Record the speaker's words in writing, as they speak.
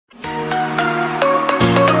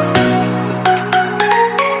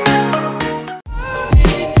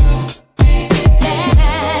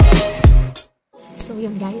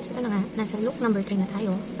nasa look number 3 na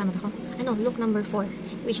tayo. Tama ba ako? Ano, look number 4,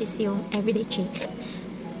 which is yung Everyday Chic.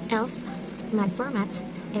 E.L.F. Matte Format,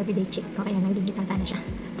 Everyday Chic. O, ayan, nagdigitata na siya.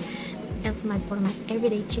 E.L.F. Matte Format,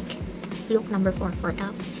 Everyday Chic. Look number 4 for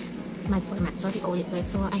E.L.F. Matte Format. Sorry ko ulit.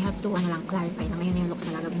 So, I have to, clarify na ngayon yung looks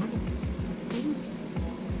na gagawin natin.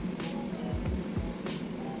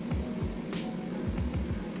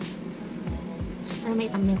 Para may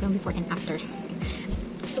thumbnail ko yung before and after.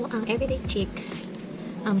 So, ang Everyday Chic,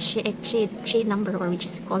 shade number, or which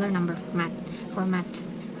is color number matte format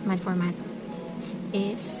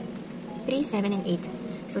is 3, 7, and 8.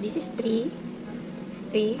 So, this is 3,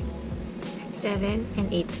 7, and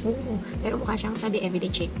 8. Ooh, pero mukha siyang sabi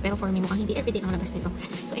Everyday Chic. Pero for me, mukhang hindi everyday ang labas nito.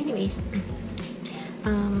 So, anyways,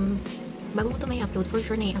 bago mo ito may upload, for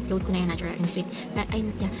sure na i-upload ko na yung Natural and Sweet.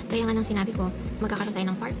 Kaya nga nang sinabi ko, magkakaroon tayo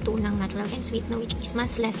ng part 2 ng Natural and Sweet, na which is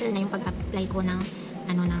mas lesser na yung pag-apply ko ng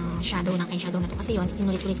shadow, ng eyeshadow na to. Kasi yun,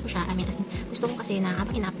 inulit-ulit ko siya. Gusto ko kasi na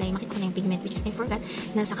habang ina-apply, makita ko na yung pigment, which is I forgot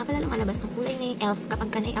na saka pala lumalabas ng kulay ni E.L.F.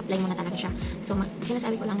 kapag ka na-i-apply mo na talaga siya. So,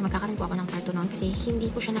 sinasabi ko lang na magkakaroon ko ako ng part 2 noon kasi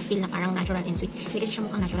hindi ko siya na-feel na parang Natural and Sweet. Hindi kasi siya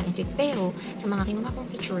mukhang Natural and Sweet. Pero, sa mga kinuha kong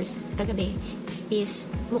pictures kagabi, is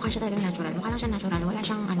mukha siya talagang natural. Mukha lang siya natural. Wala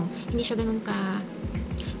siyang hindi siya ganun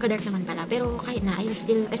ka-dark naman pala. Pero kahit na, I'll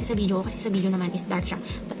still, kasi sa video naman is dark siya.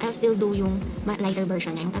 But I'll still do yung lighter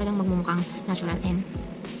version niya. Yung talagang magmumukhang natural and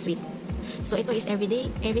sweet. So, ito is Everyday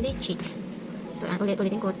Chic. So,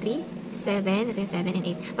 ulitin ko, 3, 7, ito yung 7 and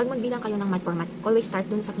 8. Pag magbilang kayo ng matte format, always start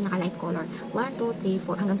dun sa pinaka-light color. 1, 2, 3,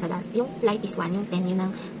 4, hanggang sa dark. Yung light is 1, yung 10, yun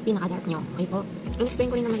ang pinaka-dark nyo. Okay po? Explain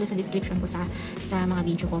ko rin naman dun sa description ko sa mga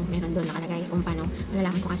video ko. Meron dun nakalagay kung paano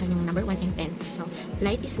malalaman ko kasan yung number 1 and 10. So,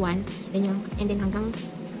 light is 1, and then hanggang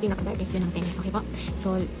pinaka-dark is yun ang 10. Okay po?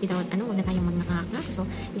 So, without huwag na tayong mag-nakakak. So,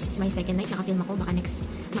 this is my second night. Naka-film ako. Baka next,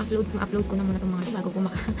 ma-upload ko na muna itong mga ito bago ko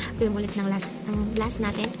maka-film ulit ng last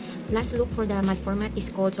natin. Last look for the matte format is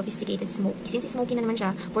called Sophisticated Smoke. Since smoky na naman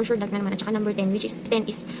siya, for sure dark na naman. At saka number 10, which is 10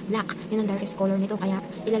 is black. Yun ang darkest color nito. Kaya,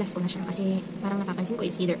 ilalas ko na siya. Kasi, parang napapansin ko,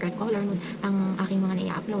 it's either earth color, nude. Ang aking mga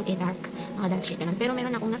na-i-upload, dark. Mga dark shade. Ganun. Pero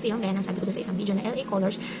meron akong na-film. Kaya, nasabi ko doon sa isang video na LA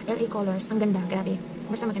Colors. LA Colors, ang ganda. Grabe.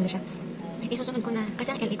 Basta maganda siya. Isusunod ko na,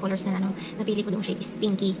 kasi ang LA Colors na napili ko doong shade is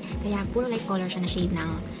pinky. Kaya puro light color siya na shade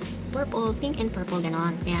ng purple, pink and purple,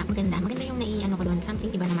 ganon. Kaya maganda yung ko doon,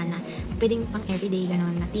 something iba naman na pwedeng pang everyday,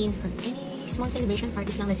 ganon, na teens or any small celebration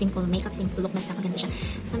parties lang na simple makeup, simple look, basta maganda siya.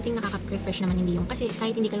 Something nakaka-refresh naman, hindi yung, kasi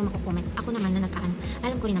kahit hindi kayo mako-comment, ako naman na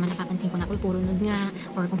alam ko rin naman, napapansin ko na, puro nude nga,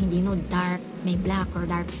 or kung hindi nude, dark, may black or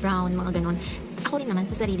dark brown, mga ganon. Ako rin naman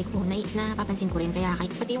sa sarili ko, napapansin ko rin, kaya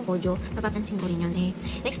kahit pati yung audio, napapansin ko rin yun.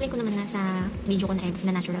 Na-explain ko naman na sa video ko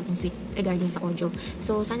na Natural and Sweet regarding sa audio.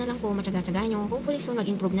 So, sana lang po matyaga-tyaga nyo. Hopefully soon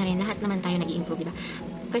mag-improve na rin. Lahat naman tayo nag-i-improve, diba?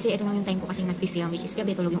 Kasi ito lang yung time ko kasing nag-film, which is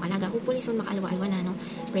gabi, tulog yung alaga. Hopefully soon makaalwa-alwa na, no?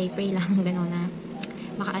 Pray lang, gano'n na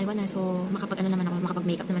makaalwa na. So,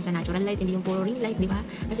 makapag-makeup naman sa natural light, hindi yung puro ring light, di ba?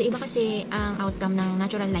 Kasi iba kasi ang outcome ng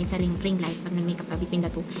natural light sa ring light pag nag-makeup ka between the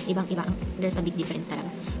two. Ibang-iba, there's a big difference talaga.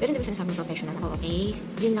 Pero hindi ko sinasabing professional ako, okay?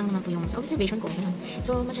 Yun lang naman po yung sa observation ko, ganun.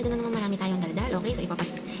 So, masyado na naman marami tayong daldal, okay? So,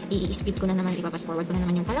 i-speed ko na naman, ipapas forward ko na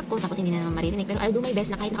naman yung talak ko, tapos hindi na naman maririnig. Pero I'll do my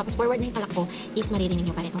best na kahit nakapas forward na yung talak ko, is maririnig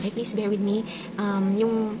nyo pa rin. Okay, please bear with me.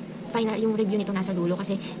 Yung review nito nasa dulo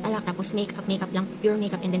kasi talak, tapos makeup lang, pure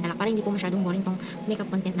makeup and then talak, para hindi po masyadong boring tong makeup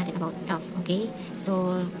content natin about E.L.F. Okay?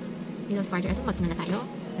 So, without further ado, magsimula na tayo.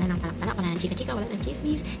 Wala ng talak, wala ng chika-chika, wala ng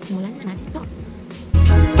chismis. Simulan na natin ito.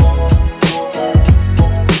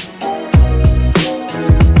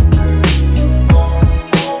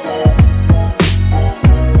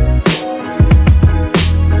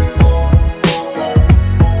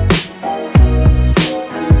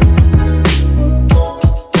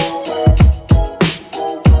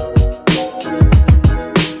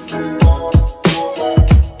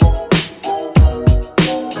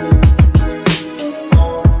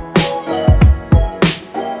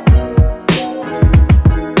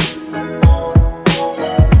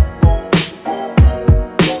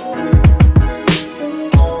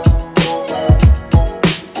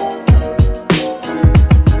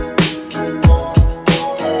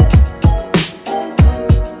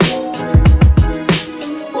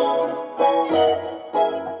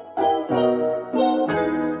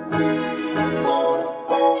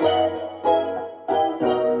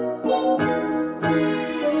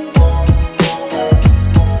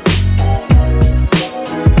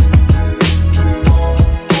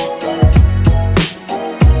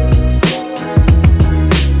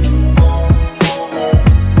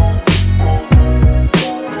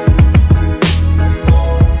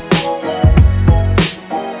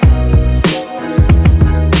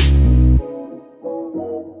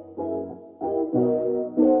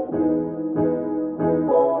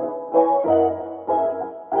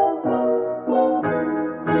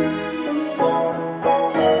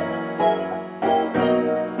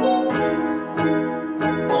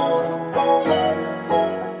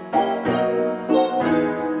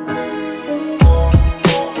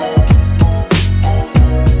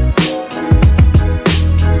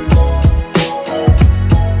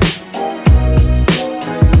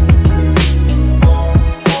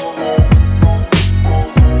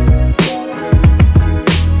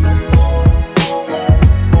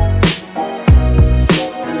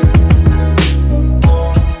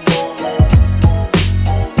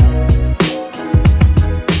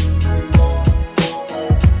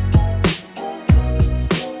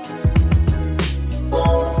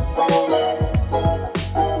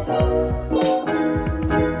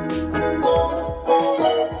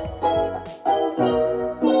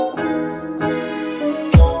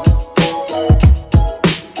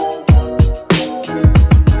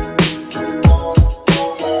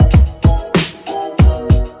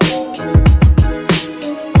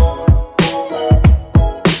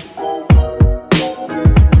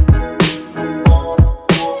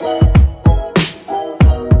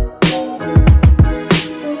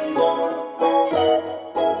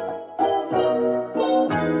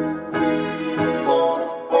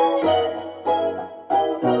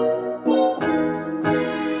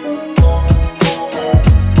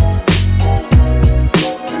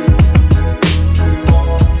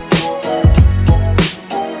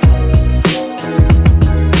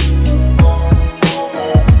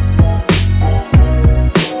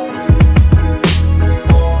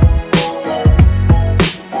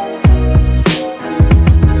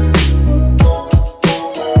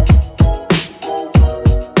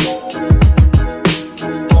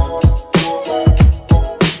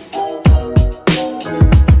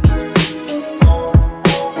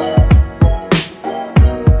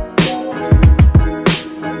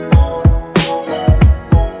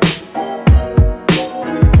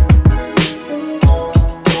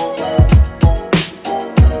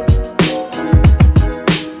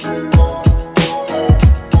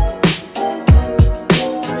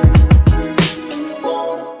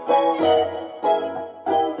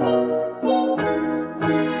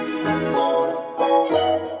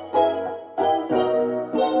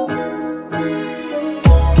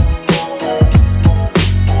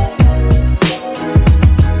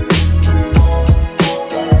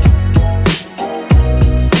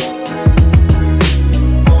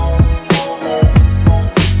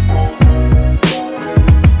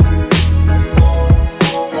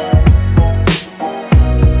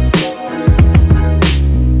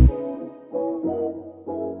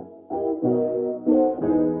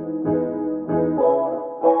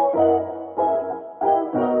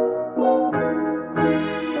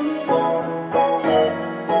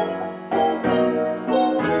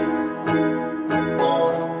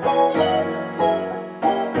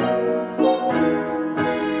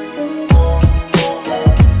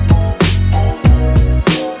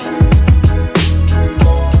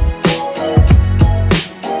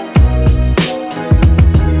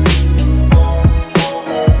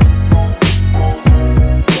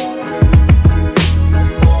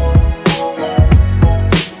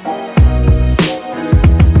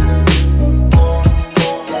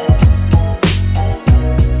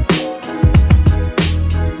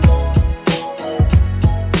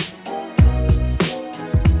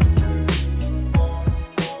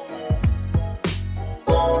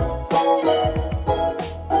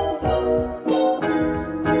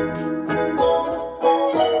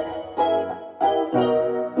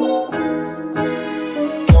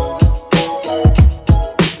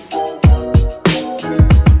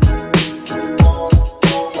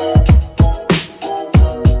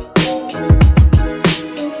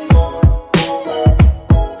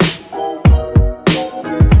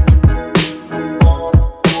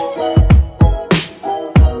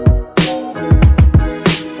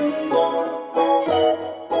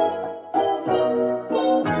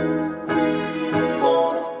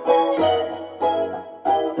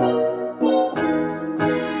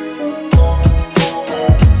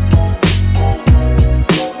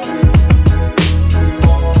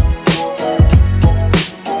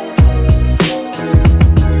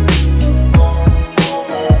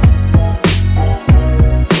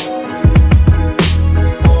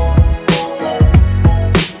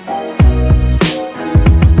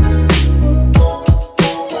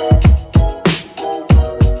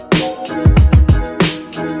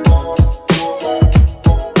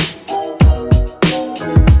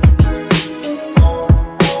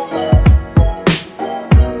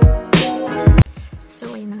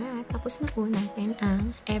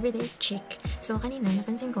 So, kanina,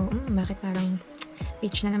 napansin ko, bakit parang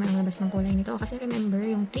peach na naman ang labas ng kulay nito? Kasi remember,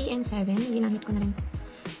 yung 3 and 7, ginamit ko na rin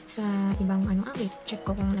sa ibang wait, check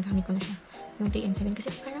ko kung nagamit ko na siya. Yung 3 and 7, kasi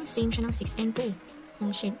parang same siya ng 6 and 2.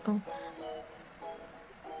 Yung shade ko.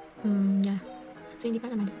 Yeah. So, hindi pa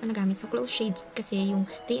naman nagamit. So, close shade kasi yung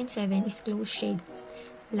 3 and 7 is close shade.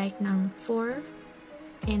 Like ng 4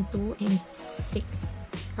 and 2 and 6.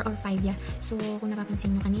 Or 5, yeah. So, kung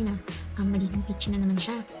napapansin nyo kanina, magiging peach na naman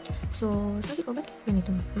siya. So, sabi ko, ba't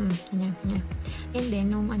ganito? Ganyan. And then,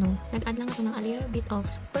 nung nag-add lang ako ng a little bit of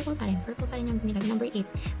purple pa rin. Purple pa rin yung nilag, number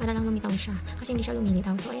 8. Para lang lumitaw siya. Kasi hindi siya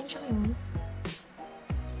lumilitaw. So, ayan siya ngayon.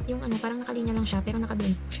 Yung parang nakalinya lang siya, pero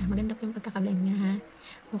nakablend po siya. Maganda po yung pagkakablend niya, ha?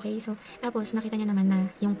 Okay, so, tapos, nakita nyo naman na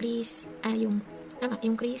yung crease, yung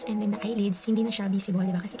crease and then the eyelids, hindi na siya visible,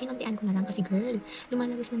 diba? Kasi kinuntian ko na lang kasi girl,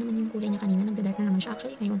 lumalabas na naman yung kulay niya kanina, nagdadark na naman siya.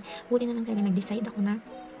 Actually, ngayon, buti na lang talaga nag-decide ako na,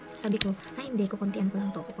 sabi ko, hindi, kukuntian ko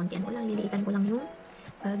lang to, liliitan ko lang yung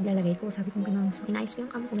paglalagay ko. Sabi ko gano'n. So, inayos ko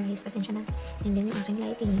yung cam ko, guys, pasensya na. And then, yung aking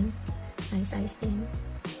lighting, ayos din.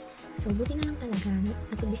 So, buti na lang talaga,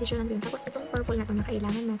 napag-desisyonan ko yun. Tapos, itong purple na to, na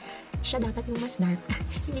kailangan na siya dapat yung mas dark.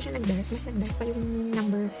 Hindi siya nag-dark, mas nag-dark pa yung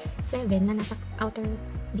number 7 na nasa outer,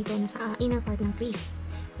 dito, nasa inner part ng crease.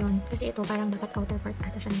 Yun. Kasi ito, parang dapat outer part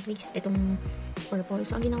ata siya ng crease, itong purple.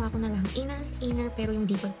 So, ang ginawa ko na lang, inner, pero yung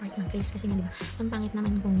deeper part ng crease. Kasi nga, diba, ang pangit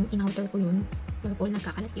naman kung in-outer ko yun, purple,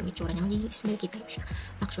 nagkakalat yung itsura niya. Magiging smoky type siya.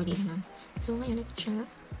 Actually, ganun. So, ngayon, ito siya.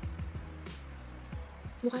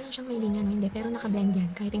 Mukha lang siyang may linya, no? Hindi. Pero naka-blend yan.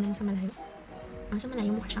 Kahit tingnan sa malayo. Sa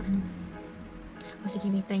malayo, mukha siyang O,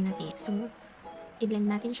 sige, wait, try natin. So, i-blend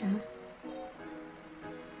natin siya.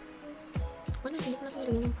 Wala, hindi ko na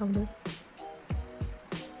nilagyan ng powder.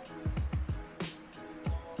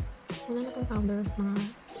 Wala na tong powder, mga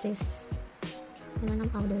sis. Wala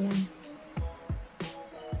nang powder yan.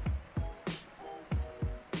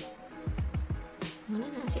 Wala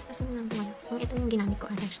na, kasi na lang kung ito yung ginamit ko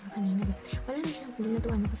ata siya kanina. Wala na siya, hindi na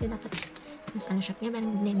to kasi dapat mas siya. Kaya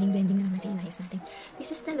parang blending lang natin, inayos natin.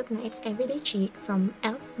 This is the look na it's Everyday Chic from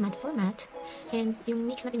E.L.F Matte Format. And yung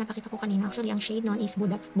mix na pinapakita ko kanina, actually ang shade nun is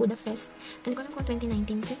Budapest. Ano ko lang kung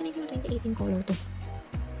 2019 o 2018 color to.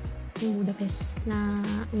 Yung Budapest na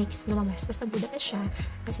mix lumabas. Basta Budapest siya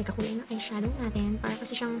kasi kakulay ng eyeshadow natin. Para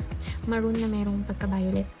kasi siyang maroon na merong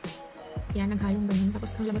pagka-violet. Yan, naghalong ganun.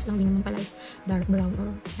 Tapos ang labas lang din naman pala is dark brown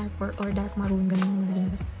or dark maroon, ganun yung mga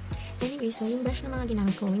labas. Anyway, so yung brush na mga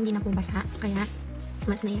ginamit ko, hindi na po basa. Kaya,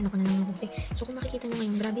 mas naiyan ako na ng mabuti. So kung makikita nyo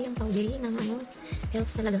ngayon, grabe yung powdery ng E.L.F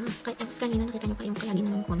talaga. Tapos kanina nakita nyo pa yung kaya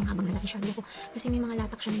ginanon ko nung habang nag-eyeshadow ko. Kasi may mga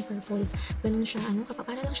latak siya ng purple. Ganun siya,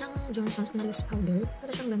 para lang siyang Johnson's na loose powder.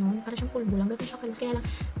 Para siyang ganun, para siyang pulbo lang. Ganun siya kalus. Kaya lang,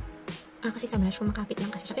 kasi sa brush, kumakapit lang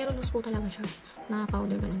kasi siya. Pero loose po talaga siya na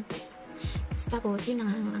powder, ganun. Tapos, yun na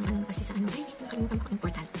nga ang kasi sa ay, nakalimutan ko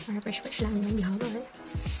important. Para fresh lang, hindi hollow.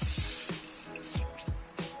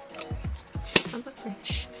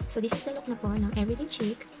 Fresh. So, this is the look na po ng Everyday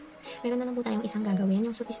Chic. Meron na lang po tayong isang gagawin,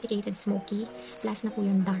 yung sophisticated smoky. Last na po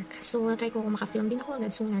yung dark. So, try ko kung makafilm din ako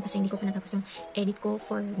agad sooner kasi hindi ko pa natapos yung edit ko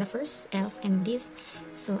for the first E.L.F and this.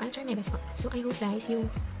 So, I'll try my best po. So, I hope guys you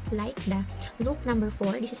like the look number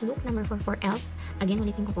 4. This is look number 4 for E.L.F. Again,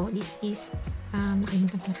 ulitin ko po. This is,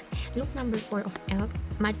 nakalimutan ko na. Look number 4 of E.L.F.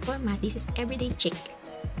 Matte Format. This is Everyday Chic.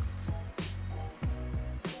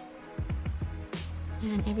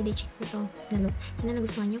 Yan, Everyday Chic po ito na look. Sana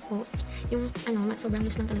nagustuhan nyo po. Yung, sobrang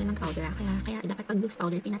loose lang talaga ng powder. Kaya dapat pag loose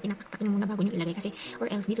powder, tinataktak nyo muna bago nyo ilagay. Kasi, or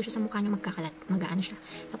else, dito siya sa mukha nyo magkakalat. Mag-aano siya.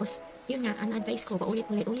 Tapos, yun nga, ang advice ko,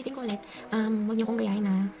 ulitin ko ulit. Huwag nyo kong gayahin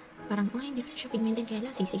na, parang, hindi kasi siya pigmented. Kaya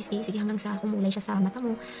lang, sige, hanggang sa kumulay siya sa mata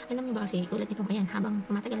mo. Alam nyo ba kasi, tulad nito, ayan, habang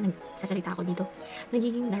tumatagal, nagsasalita ako dito,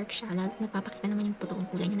 nagiging dark siya. Nagpapakita naman yung totoong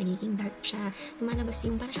kulay niya, nagiging dark siya. Lumalabas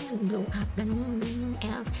yung, parang siyang nag-glow up. Ganun yung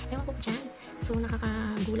E.L.F. Ewan ko dyan. So,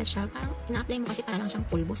 nakakagulat siya. Parang, ina-apply mo kasi para lang siyang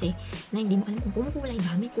pulbos na hindi mo alam kung kumukulay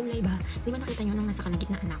ba, may kulay ba. Di ba nakita nyo nung nasa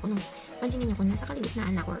kalagitnaan ako? Nung pansinin nyo kung nasa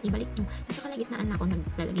kalagitnaan ako, or ibalik nyo, nasa kalagitnaan ako,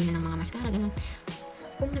 naglalagay na ng mga mascara, ganun.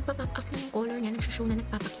 Kung nagpa-pop up na yung color niya, nagsushow na,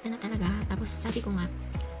 nagpapakita na talaga. Tapos sabi ko nga,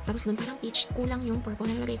 tapos doon parang peach, kulang yung purple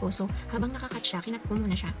na nalagay ko. So, habang nakakat siya, kinat ko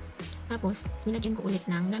muna siya. Tapos, nilagyan ko ulit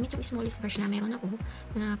ng, gamit yung smallest brush na meron ako,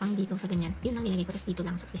 na pang dito sa ganyan. Yun lang nilagay ko, tapos dito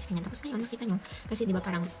lang sa crease ganyan. Tapos ngayon, nakita nyo, kasi diba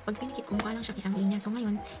parang, pag pinikit ko, mukha lang siya isang linya. So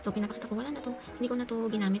ngayon, ito, pinapakita ko, wala na to, hindi ko na to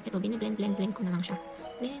ginamit. Ito, biniblend ko na lang siya.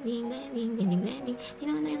 Blending. Hindi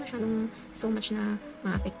naman na yun masyadong so much na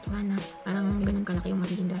maapektuhan na parang ganun kalaki yung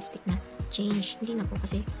magiging drastic na change. Hindi na po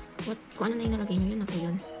kasi kung ano na yung nalagay nyo, yun na po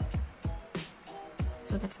yun.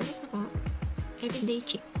 So that's the look na po. Everyday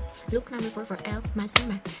Chic. Look number 4 for E.L.F Matte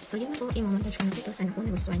Format. So yun na po, imamontage ko na dito. Sana po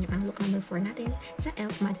nagustuhan nyo ang look number 4 natin sa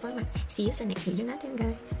E.L.F Matte Format. See you sa next video natin,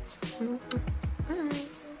 guys.